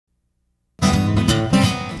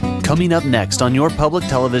Coming up next on your public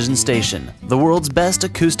television station, the world's best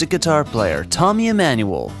acoustic guitar player, Tommy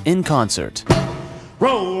Emmanuel, in concert.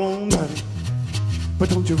 Roll on, buddy.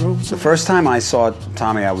 But don't you roll so. The first time I saw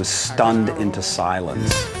Tommy, I was stunned into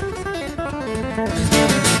silence.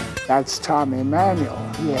 That's Tommy Emmanuel.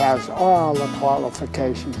 He has all the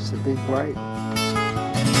qualifications to be great.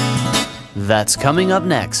 That's coming up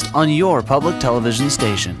next on your public television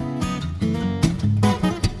station.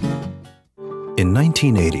 In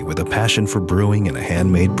 1980, with a passion for brewing and a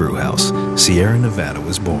handmade brewhouse, Sierra Nevada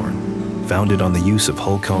was born. Founded on the use of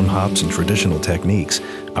whole cone hops and traditional techniques,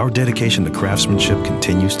 our dedication to craftsmanship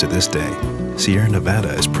continues to this day. Sierra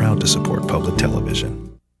Nevada is proud to support public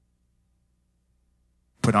television.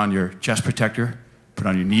 Put on your chest protector, put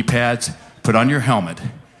on your knee pads, put on your helmet.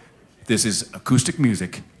 This is acoustic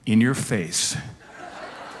music in your face.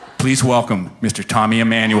 Please welcome Mr. Tommy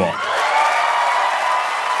Emmanuel.